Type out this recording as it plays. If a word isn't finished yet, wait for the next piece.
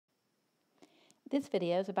This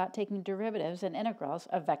video is about taking derivatives and integrals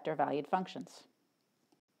of vector-valued functions.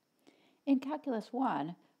 In Calculus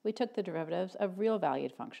 1, we took the derivatives of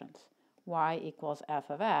real-valued functions, y equals f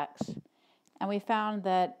of x, and we found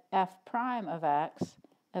that f prime of x,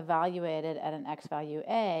 evaluated at an x value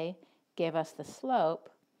a, gave us the slope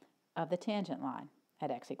of the tangent line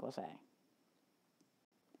at x equals a.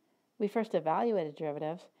 We first evaluated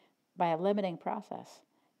derivatives by a limiting process,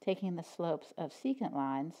 taking the slopes of secant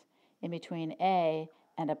lines in between a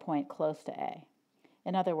and a point close to a.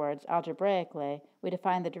 In other words, algebraically, we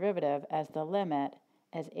define the derivative as the limit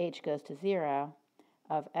as h goes to 0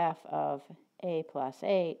 of f of a plus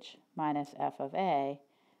h minus f of a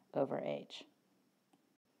over h,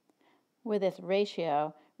 where this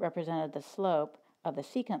ratio represented the slope of the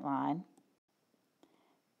secant line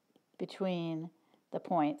between the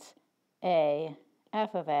points a,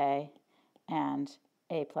 f of a, and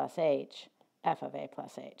a plus h, f of a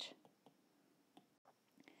plus h.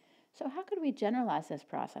 So how could we generalize this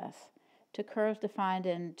process to curves defined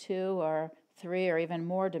in 2 or 3 or even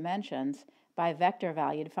more dimensions by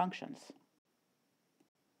vector-valued functions?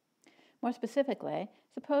 More specifically,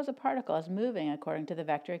 suppose a particle is moving according to the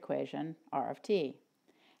vector equation r of t.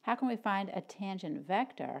 How can we find a tangent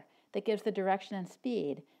vector that gives the direction and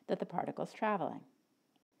speed that the particle is traveling?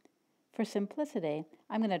 For simplicity,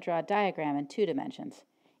 I'm going to draw a diagram in 2 dimensions,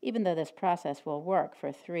 even though this process will work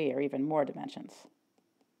for 3 or even more dimensions.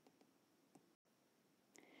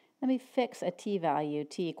 Let me fix a t-value,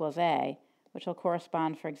 t equals a, which will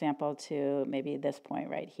correspond, for example, to maybe this point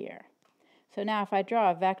right here. So now if I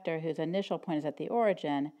draw a vector whose initial point is at the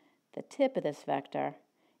origin, the tip of this vector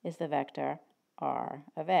is the vector r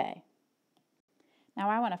of a.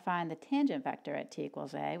 Now I want to find the tangent vector at t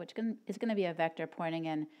equals a, which is going to be a vector pointing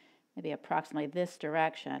in maybe approximately this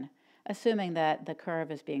direction, assuming that the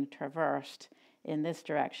curve is being traversed in this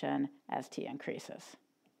direction as t increases.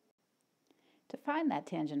 To find that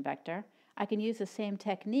tangent vector, I can use the same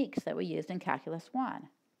techniques that we used in Calculus 1.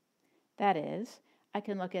 That is, I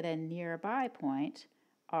can look at a nearby point,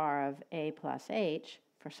 r of a plus h,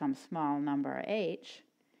 for some small number h.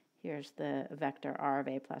 Here's the vector r of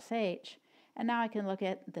a plus h. And now I can look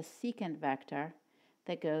at the secant vector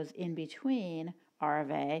that goes in between r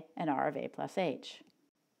of a and r of a plus h.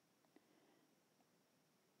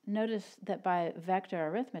 Notice that by vector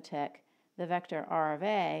arithmetic, the vector r of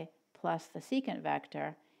a plus the secant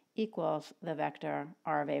vector equals the vector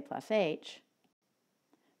r of a plus h.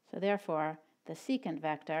 So therefore, the secant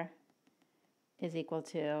vector is equal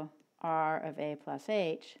to r of a plus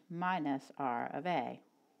h minus r of a.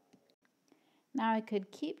 Now I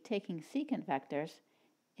could keep taking secant vectors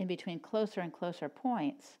in between closer and closer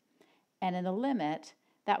points, and in the limit,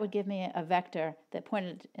 that would give me a vector that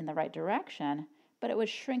pointed in the right direction, but it would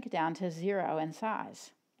shrink down to 0 in size.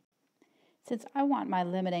 Since I want my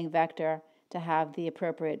limiting vector to have the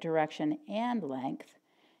appropriate direction and length,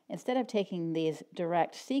 instead of taking these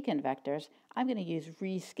direct secant vectors, I'm going to use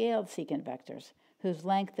rescaled secant vectors, whose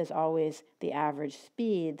length is always the average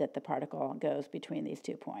speed that the particle goes between these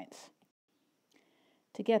 2 points.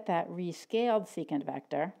 To get that rescaled secant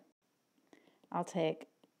vector, I'll take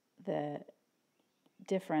the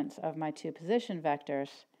difference of my 2 position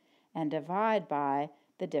vectors and divide by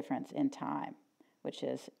the difference in time, which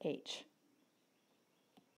is h.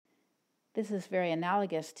 This is very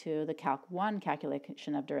analogous to the Calc 1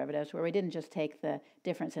 calculation of derivatives, where we didn't just take the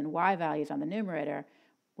difference in y values on the numerator,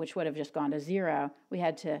 which would have just gone to 0. We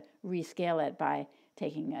had to rescale it by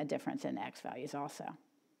taking a difference in x values also.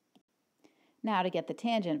 Now to get the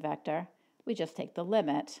tangent vector, we just take the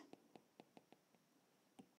limit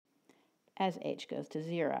as h goes to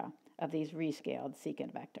 0 of these rescaled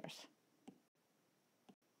secant vectors.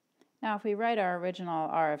 Now if we write our original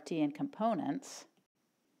r of t in components,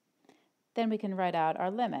 then we can write out our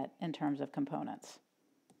limit in terms of components.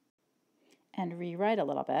 And rewrite a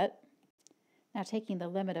little bit. Now taking the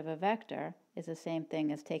limit of a vector is the same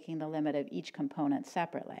thing as taking the limit of each component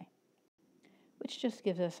separately, which just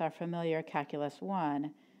gives us our familiar Calculus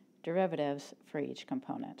 1 derivatives for each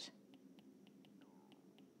component.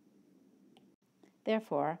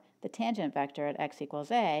 Therefore, the tangent vector at x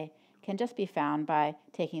equals a can just be found by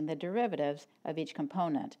taking the derivatives of each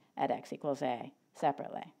component at x equals a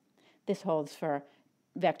separately. This holds for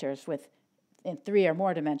vectors in 3 or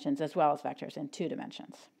more dimensions as well as vectors in 2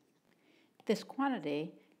 dimensions. This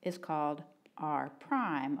quantity is called r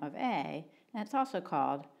prime of a, and it's also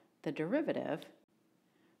called the derivative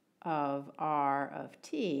of r of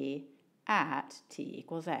t at t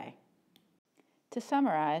equals a. To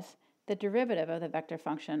summarize, the derivative of the vector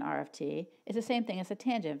function r of t is the same thing as the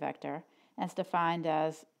tangent vector, and it's defined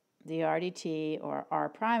as the r dt, or r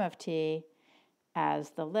prime of t,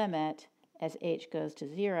 as the limit as h goes to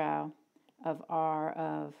 0 of r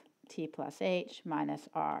of t plus h minus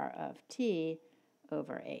r of t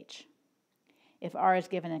over h. If r is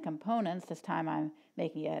given in components, this time I'm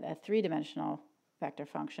making it a three-dimensional vector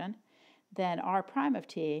function, then r prime of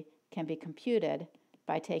t can be computed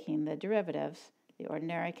by taking the derivatives, the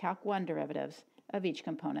ordinary Calc 1 derivatives, of each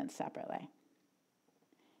component separately.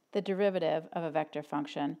 The derivative of a vector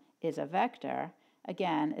function is a vector.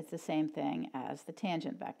 Again, it's the same thing as the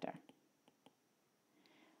tangent vector.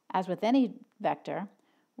 As with any vector,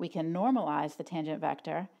 we can normalize the tangent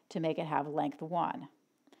vector to make it have length 1.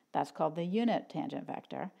 That's called the unit tangent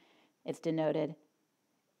vector. It's denoted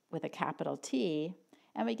with a capital T,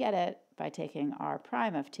 and we get it by taking r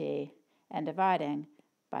prime of t and dividing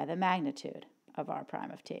by the magnitude of r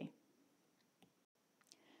prime of t.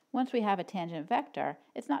 Once we have a tangent vector,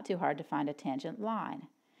 it's not too hard to find a tangent line.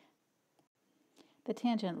 The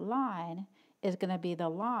tangent line is going to be the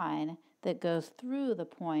line that goes through the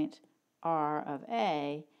point r of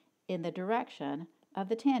a in the direction of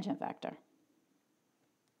the tangent vector.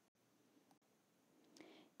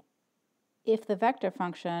 If the vector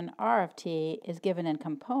function r of t is given in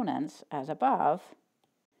components, as above,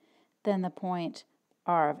 then the point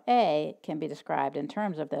r of a can be described in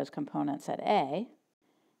terms of those components at a,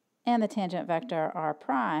 and the tangent vector r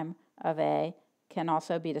prime of a can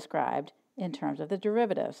also be described in terms of the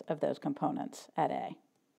derivatives of those components at a.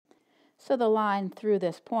 So the line through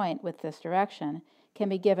this point with this direction can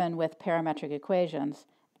be given with parametric equations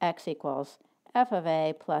x equals f of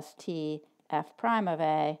a plus t f prime of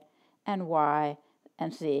a, and y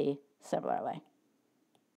and z similarly.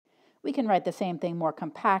 We can write the same thing more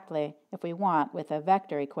compactly if we want with a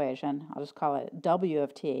vector equation. I'll just call it w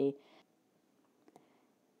of t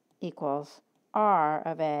equals r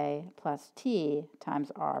of a plus t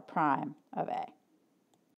times r prime of a.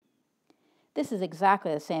 This is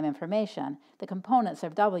exactly the same information. The components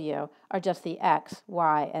of w are just the x,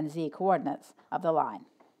 y, and z coordinates of the line.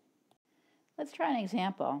 Let's try an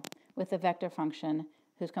example with a vector function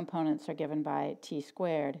whose components are given by t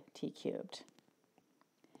squared, t cubed.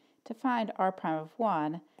 To find r prime of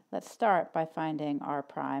 1, let's start by finding r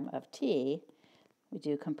prime of t. We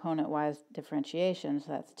do component-wise differentiation,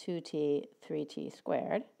 so that's 2t, 3t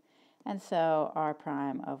squared. And so r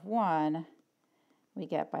prime of 1 we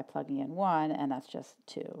get by plugging in 1, and that's just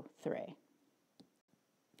 2, 3.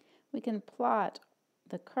 We can plot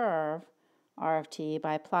the curve r of t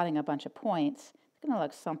by plotting a bunch of points. It's going to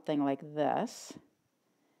look something like this.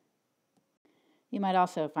 You might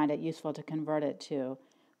also find it useful to convert it to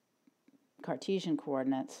Cartesian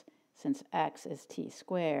coordinates, since x is t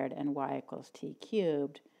squared and y equals t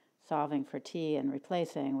cubed. Solving for t and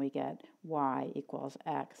replacing, we get y equals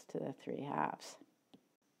x to the 3/2.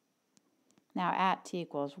 Now at t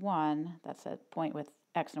equals 1, that's a point with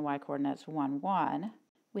x and y coordinates 1, 1,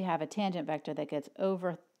 we have a tangent vector that gets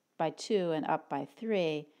over by 2 and up by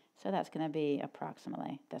 3, so that's going to be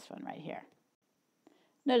approximately this one right here.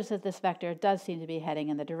 Notice that this vector does seem to be heading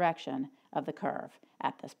in the direction of the curve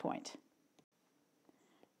at this point.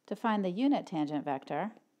 To find the unit tangent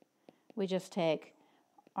vector, we just take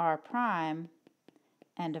r prime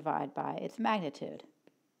and divide by its magnitude.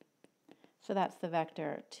 So that's the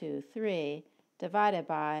vector 2, 3 divided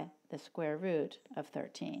by the square root of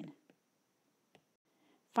 13.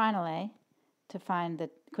 Finally, to find the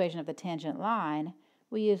equation of the tangent line,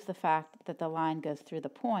 we use the fact that the line goes through the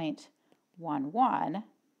point 1, 1,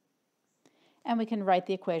 and we can write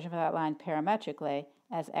the equation for that line parametrically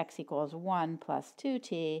as x equals 1 plus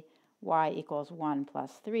 2t, y equals 1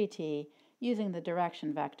 plus 3t, using the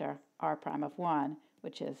direction vector r prime of 1,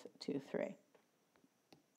 which is 2, 3.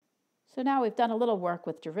 So now we've done a little work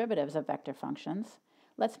with derivatives of vector functions.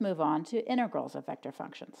 Let's move on to integrals of vector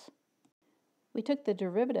functions. We took the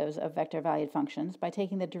derivatives of vector-valued functions by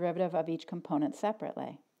taking the derivative of each component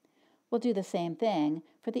separately. We'll do the same thing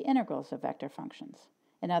for the integrals of vector functions.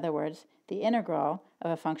 In other words, the integral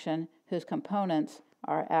of a function whose components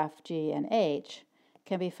are f, g, and h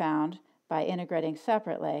can be found by integrating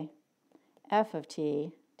separately f of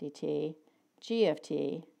t dt, g of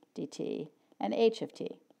t dt, and h of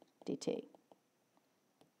t dt.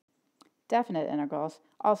 Definite integrals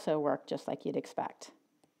also work just like you'd expect.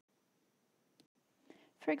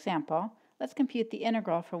 For example, let's compute the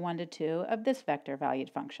integral from 1 to 2 of this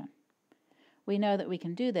vector-valued function. We know that we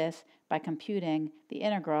can do this by computing the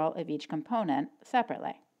integral of each component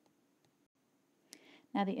separately.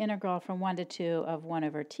 Now the integral from 1 to 2 of 1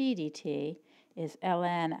 over t dt is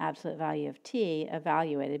ln absolute value of t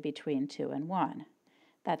evaluated between 2 and 1.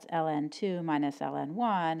 That's ln 2 minus ln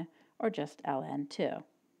 1, or just ln 2.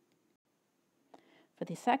 For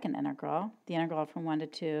the second integral, the integral from 1 to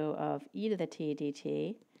 2 of e to the t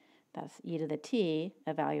dt, that's e to the t,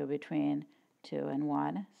 a value between 2 and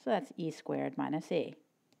 1, so that's e squared minus e.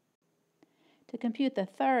 To compute the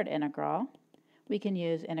third integral, we can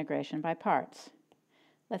use integration by parts.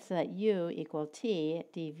 Let's let u equal t,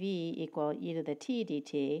 dv equal e to the t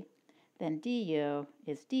dt, then du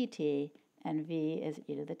is dt, and v is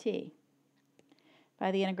e to the t. By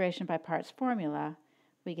the integration by parts formula,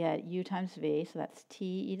 we get u times v, so that's t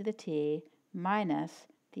e to the t, minus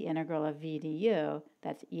the integral of v du,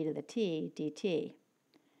 that's e to the t dt.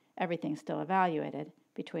 Everything's still evaluated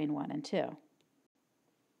between 1 and 2.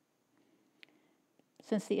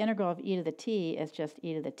 Since the integral of e to the t is just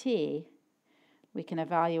e to the t, we can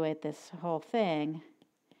evaluate this whole thing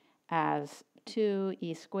as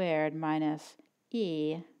 2e squared minus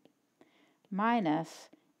e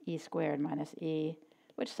squared minus e,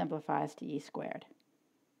 which simplifies to e squared.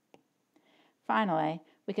 Finally,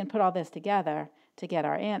 we can put all this together to get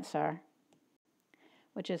our answer,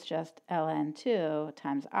 which is just ln 2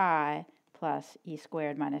 times I plus e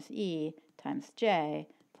squared minus e times j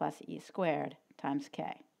plus e squared times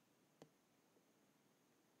k.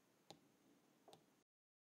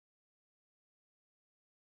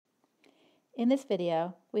 In this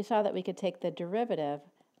video, we saw that we could take the derivative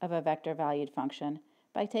of a vector-valued function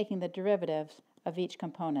by taking the derivatives of each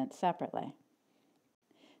component separately.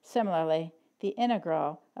 Similarly, the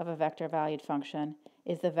integral of a vector-valued function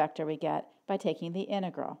is the vector we get by taking the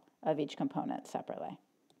integral of each component separately.